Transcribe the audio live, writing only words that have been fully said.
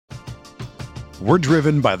We're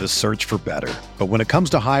driven by the search for better. But when it comes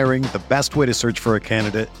to hiring, the best way to search for a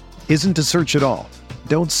candidate isn't to search at all.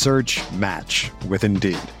 Don't search, match with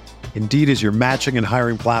Indeed. Indeed is your matching and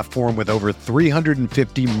hiring platform with over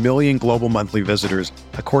 350 million global monthly visitors,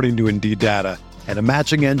 according to Indeed data, and a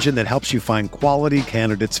matching engine that helps you find quality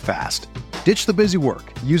candidates fast. Ditch the busy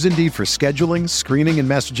work. Use Indeed for scheduling, screening, and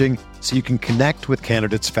messaging so you can connect with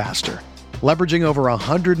candidates faster. Leveraging over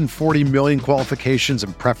 140 million qualifications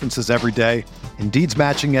and preferences every day, Indeed's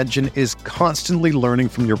matching engine is constantly learning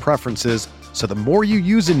from your preferences, so the more you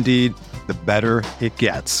use Indeed, the better it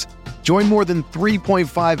gets. Join more than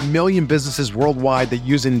 3.5 million businesses worldwide that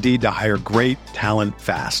use Indeed to hire great talent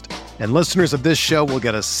fast. And listeners of this show will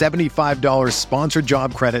get a $75 sponsored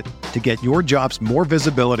job credit to get your jobs more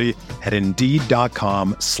visibility at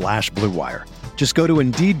Indeed.com/Blue Wire. Just go to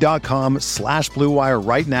Indeed.com/Blue Wire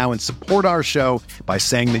right now and support our show by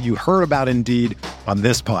saying that you heard about Indeed on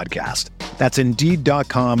this podcast. That's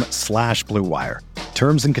Indeed.com/Blue Wire.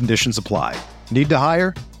 Terms and conditions apply. Need to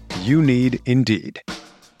hire? You need Indeed.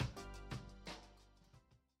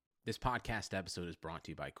 This podcast episode is brought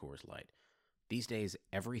to you by Coors Light. These days,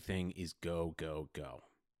 everything is go, go, go.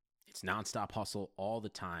 It's nonstop hustle all the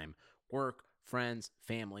time. Work, friends,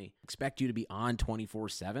 family, expect you to be on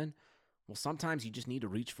 24/7. Well, sometimes you just need to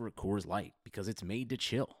reach for a Coors Light because it's made to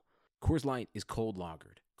chill. Coors Light is cold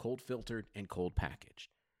lagered, cold filtered, and cold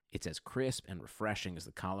packaged. It's as crisp and refreshing as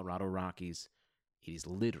the Colorado Rockies. It is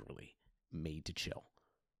literally made to chill.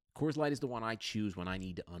 Coors Light is the one I choose when I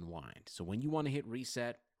need to unwind. So when you want to hit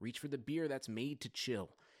reset, reach for the beer that's made to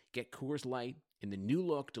chill. Get Coors Light in the new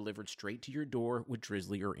look delivered straight to your door with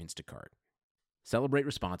Drizzly or Instacart. Celebrate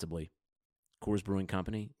responsibly. Coors Brewing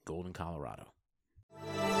Company, Golden, Colorado.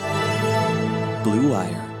 Blue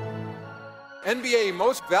Wire. NBA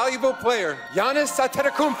Most Valuable Player, Giannis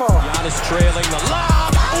Antetokounmpo. Giannis trailing the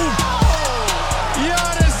lob.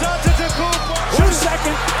 Giannis Antetokounmpo. 2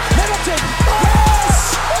 second. Middleton.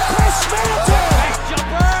 Yes! Chris Middleton. Nice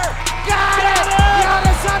jumper. Got it!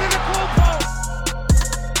 Giannis Antetokounmpo.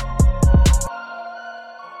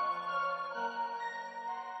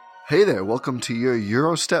 Hey there, welcome to your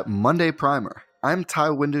Eurostep Monday Primer. I'm Ty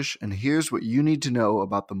Windish, and here's what you need to know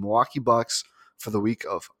about the Milwaukee Bucks for the week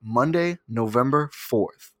of Monday, November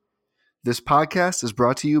 4th. This podcast is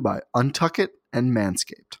brought to you by Untuck It and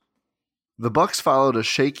Manscaped. The Bucks followed a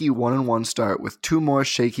shaky 1-1 start with two more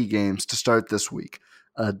shaky games to start this week.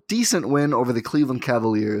 A decent win over the Cleveland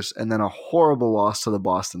Cavaliers, and then a horrible loss to the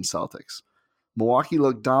Boston Celtics. Milwaukee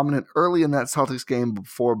looked dominant early in that Celtics game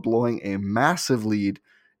before blowing a massive lead,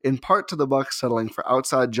 in part to the Bucks settling for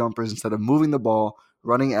outside jumpers instead of moving the ball,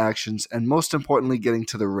 running actions, and most importantly, getting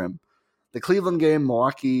to the rim. The Cleveland game,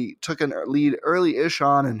 Milwaukee took a lead early-ish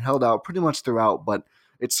on and held out pretty much throughout, but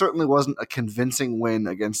it certainly wasn't a convincing win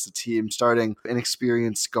against the team starting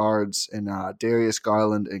inexperienced guards in Darius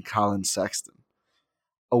Garland and Colin Sexton.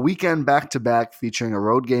 A weekend back-to-back featuring a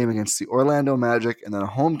road game against the Orlando Magic and then a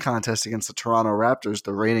home contest against the Toronto Raptors,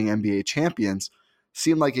 the reigning NBA champions,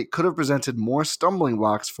 seemed like it could have presented more stumbling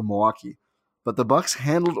blocks for Milwaukee. But the Bucks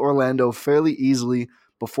handled Orlando fairly easily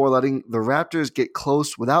before letting the Raptors get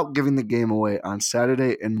close without giving the game away on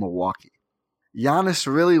Saturday in Milwaukee. Giannis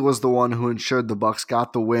really was the one who ensured the Bucks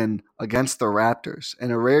got the win against the Raptors in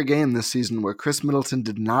a rare game this season where Chris Middleton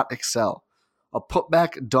did not excel. A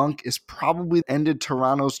putback dunk is probably ended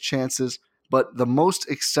Toronto's chances, but the most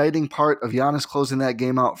exciting part of Giannis closing that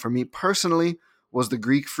game out for me personally was the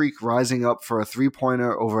Greek Freak rising up for a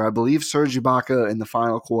three-pointer over, I believe, Serge Ibaka in the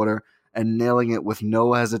final quarter and nailing it with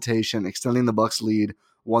no hesitation, extending the Bucks' lead,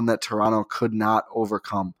 one that Toronto could not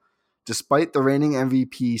overcome. Despite the reigning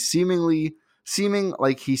MVP seeming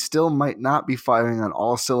like he still might not be firing on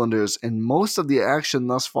all cylinders in most of the action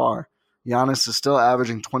thus far, Giannis is still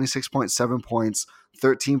averaging 26.7 points,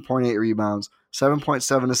 13.8 rebounds,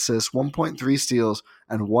 7.7 assists, 1.3 steals,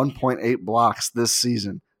 and 1.8 blocks this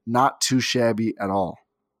season. Not too shabby at all.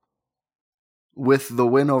 With the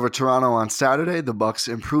win over Toronto on Saturday, the Bucks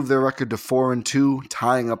improved their record to 4-2,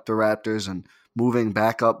 tying up the Raptors and moving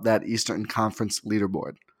back up that Eastern Conference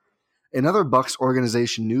leaderboard. In other Bucks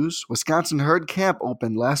organization news, Wisconsin Herd Camp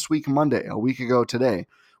opened last week Monday, a week ago today,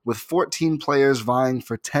 with 14 players vying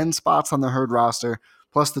for 10 spots on the Herd roster,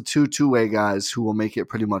 plus the two-way guys who will make it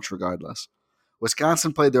pretty much regardless.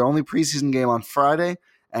 Wisconsin played their only preseason game on Friday,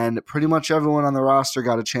 and pretty much everyone on the roster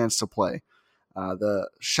got a chance to play. The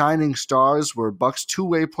shining stars were Bucks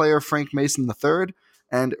two-way player Frank Mason III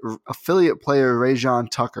and affiliate player Rajon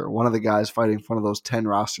Tucker, one of the guys fighting for one of those 10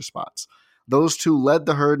 roster spots. Those two led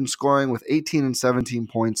the Herd in scoring with 18 and 17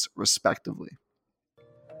 points, respectively.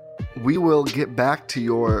 We will get back to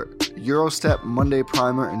your Eurostep Monday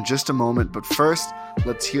Primer in just a moment, but first,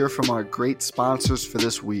 let's hear from our great sponsors for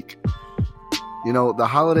this week. You know, the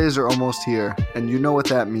holidays are almost here, and you know what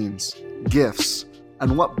that means. Gifts.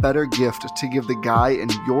 And what better gift to give the guy in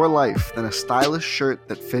your life than a stylish shirt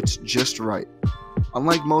that fits just right?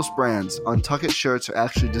 Unlike most brands, Untuck It shirts are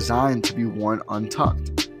actually designed to be worn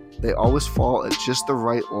untucked. They always fall at just the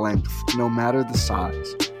right length, no matter the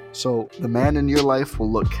size. So the man in your life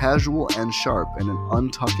will look casual and sharp in an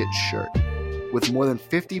Untuck It shirt. With more than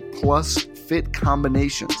 50 plus fit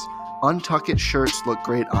combinations, Untuck It shirts look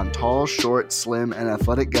great on tall, short, slim, and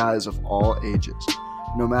athletic guys of all ages.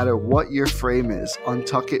 No matter what your frame is,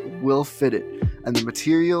 Untuck It will fit it, and the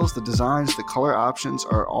materials, the designs, the color options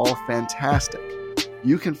are all fantastic.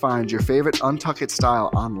 You can find your favorite Untuck It style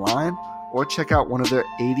online or check out one of their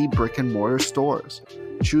 80 brick-and-mortar stores.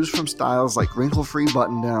 Choose from styles like wrinkle-free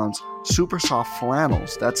button-downs, super soft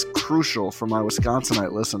flannels, that's crucial for my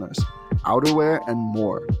Wisconsinite listeners, outerwear, and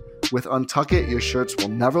more. With Untuck It, your shirts will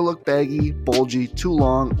never look baggy, bulgy, too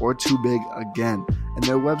long, or too big again. And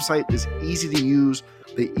their website is easy to use.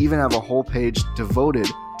 They even have a whole page devoted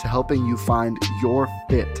to helping you find your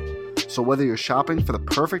fit. So whether you're shopping for the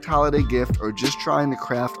perfect holiday gift or just trying to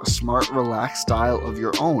craft a smart, relaxed style of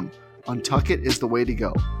your own, Untuck It is the way to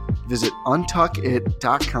go. Visit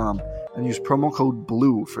untuckit.com and use promo code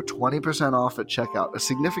BLUE for 20% off at checkout, a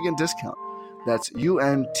significant discount. That's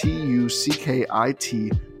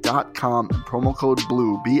untuckit.com and promo code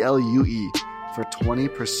BLUE, BLUE, for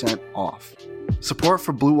 20% off. Support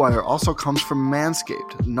for Blue Wire also comes from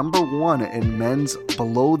Manscaped, #1 in men's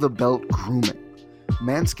below-the-belt grooming.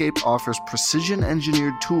 Manscaped offers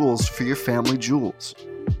precision-engineered tools for your family jewels.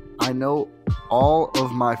 I know all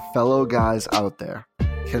of my fellow guys out there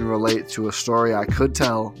can relate to a story I could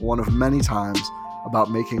tell one of many times about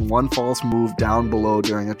making one false move down below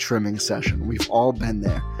during a trimming session. We've all been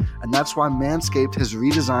there. And that's why Manscaped has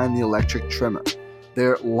redesigned the electric trimmer.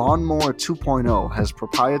 Their Lawnmower 2.0 has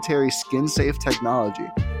proprietary skin-safe technology,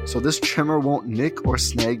 so this trimmer won't nick or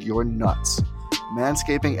snag your nuts.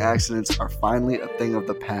 Manscaping accidents are finally a thing of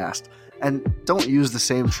the past, and don't use the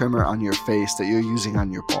same trimmer on your face that you're using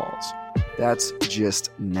on your balls. That's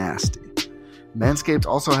just nasty. Manscaped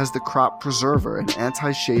also has the Crop Preserver, an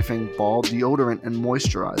anti-chafing ball deodorant and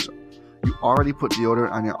moisturizer. You already put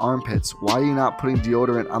deodorant on your armpits. Why are you not putting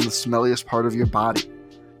deodorant on the smelliest part of your body?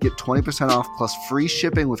 Get 20% off plus free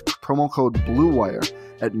shipping with promo code BLUEWIRE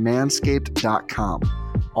at manscaped.com.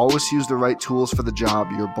 Always use the right tools for the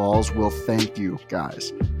job. Your balls will thank you,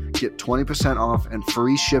 guys. Get 20% off and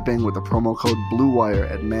free shipping with the promo code BLUEWIRE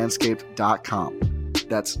at manscaped.com.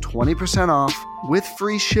 That's 20% off with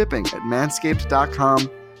free shipping at manscaped.com.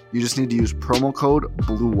 You just need to use promo code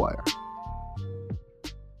BLUEWIRE.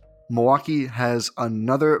 Milwaukee has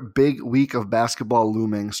another big week of basketball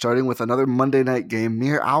looming, starting with another Monday night game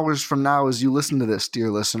mere hours from now as you listen to this, dear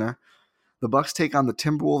listener. The Bucks take on the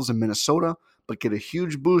Timberwolves in Minnesota, but get a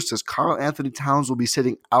huge boost as Karl Anthony Towns will be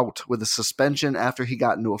sitting out with a suspension after he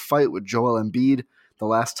got into a fight with Joel Embiid the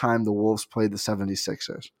last time the Wolves played the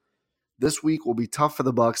 76ers. This week will be tough for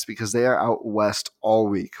the Bucks because they are out west all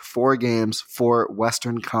week. 4 games, 4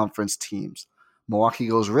 Western Conference teams. Milwaukee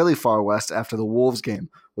goes really far west after the Wolves game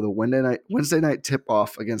with a Wednesday night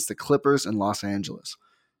tip-off against the Clippers in Los Angeles.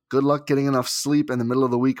 Good luck getting enough sleep in the middle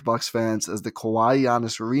of the week, Bucks fans, as the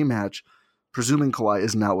Kawhi-Giannis rematch, presuming Kawhi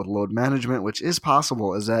isn't out with load management, which is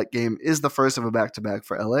possible as that game is the first of a back-to-back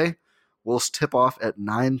for LA, will tip off at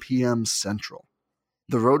 9 p.m. Central.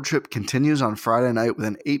 The road trip continues on Friday night with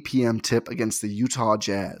an 8 p.m. tip against the Utah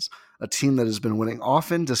Jazz, a team that has been winning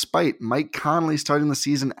often despite Mike Conley starting the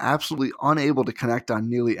season absolutely unable to connect on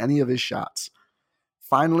nearly any of his shots.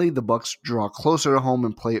 Finally, the Bucks draw closer to home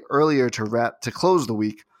and play earlier to close the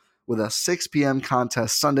week with a 6 p.m.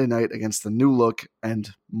 contest Sunday night against the new look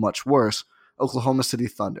and, much worse, Oklahoma City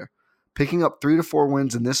Thunder. Picking up 3 to 4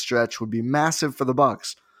 wins in this stretch would be massive for the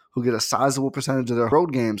Bucks, who get a sizable percentage of their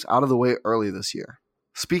road games out of the way early this year.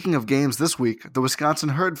 Speaking of games this week, the Wisconsin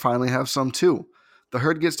Herd finally have some too. The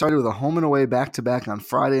Herd gets started with a home and away back-to-back on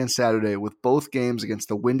Friday and Saturday with both games against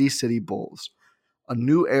the Windy City Bulls. A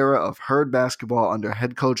new era of Herd basketball under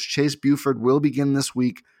head coach Chase Buford will begin this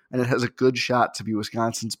week, and it has a good shot to be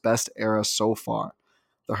Wisconsin's best era so far.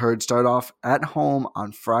 The Herd start off at home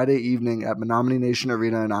on Friday evening at Menominee Nation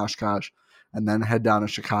Arena in Oshkosh, and then head down to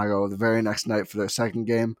Chicago the very next night for their second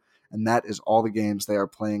game, and that is all the games they are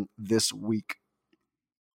playing this week.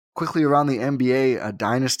 Quickly around the NBA, a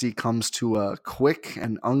dynasty comes to a quick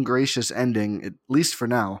and ungracious ending, at least for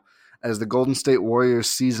now, as the Golden State Warriors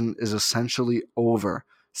season is essentially over.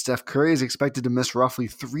 Steph Curry is expected to miss roughly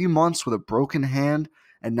 3 months with a broken hand,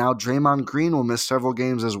 And now Draymond Green will miss several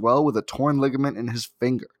games as well with a torn ligament in his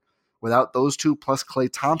finger. Without those two, plus Klay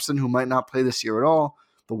Thompson, who might not play this year at all,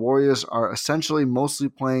 the Warriors are essentially mostly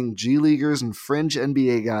playing G-Leaguers and fringe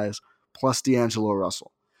NBA guys, plus D'Angelo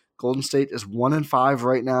Russell. Golden State is 1-5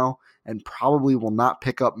 right now and probably will not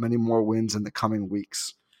pick up many more wins in the coming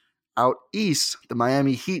weeks. Out east, the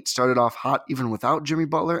Miami Heat started off hot even without Jimmy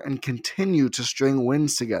Butler and continue to string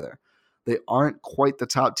wins together. They aren't quite the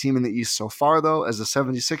top team in the East so far, though, as the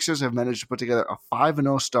 76ers have managed to put together a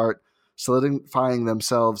 5-0 start, solidifying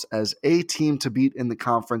themselves as a team to beat in the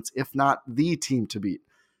conference, if not the team to beat.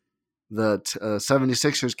 The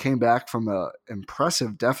 76ers came back from an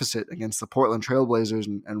impressive deficit against the Portland Trailblazers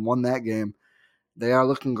and won that game. They are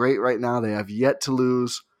looking great right now. They have yet to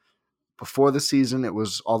lose. Before the season,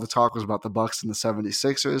 all the talk was about the Bucks and the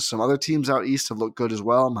 76ers. Some other teams out east have looked good as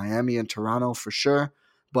well, Miami and Toronto for sure.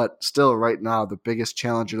 But still, right now, the biggest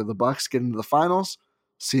challenger to the Bucks getting to the finals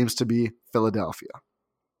seems to be Philadelphia.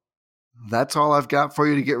 That's all I've got for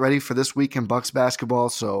you to get ready for this week in Bucks basketball.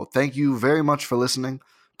 So thank you very much for listening.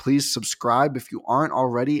 Please subscribe if you aren't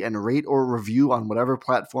already and rate or review on whatever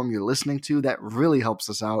platform you're listening to. That really helps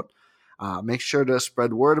us out. Make sure to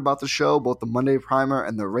spread word about the show, both the Monday Primer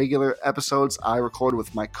and the regular episodes I record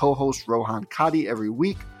with my co-host Rohan Kadi every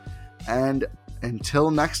week. And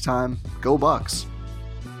until next time, go Bucks.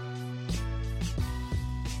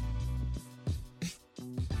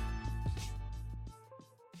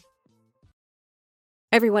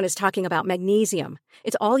 Everyone is talking about magnesium.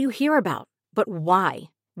 It's all you hear about. But why?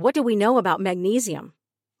 What do we know about magnesium?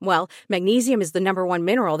 Well, magnesium is the number one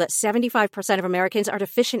mineral that 75% of Americans are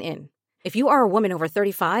deficient in. If you are a woman over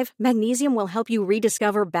 35, magnesium will help you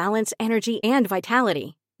rediscover balance, energy, and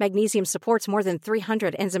vitality. Magnesium supports more than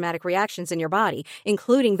 300 enzymatic reactions in your body,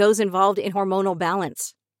 including those involved in hormonal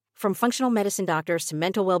balance. From functional medicine doctors to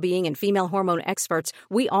mental well-being and female hormone experts,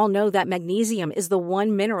 we all know that magnesium is the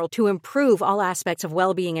one mineral to improve all aspects of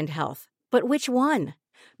well-being and health. But which one?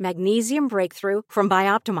 Magnesium Breakthrough from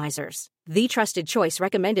Bioptimizers, the trusted choice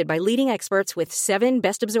recommended by leading experts with 7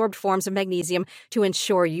 best-absorbed forms of magnesium to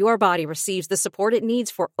ensure your body receives the support it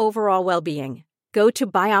needs for overall well-being. Go to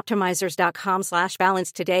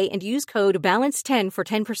bioptimizers.com/balance today and use code BALANCE10 for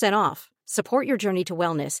 10% off. Support your journey to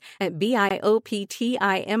wellness at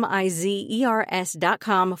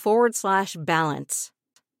bioptimizers.com/balance.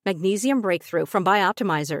 Magnesium Breakthrough from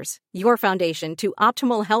Bioptimizers, your foundation to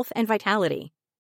optimal health and vitality.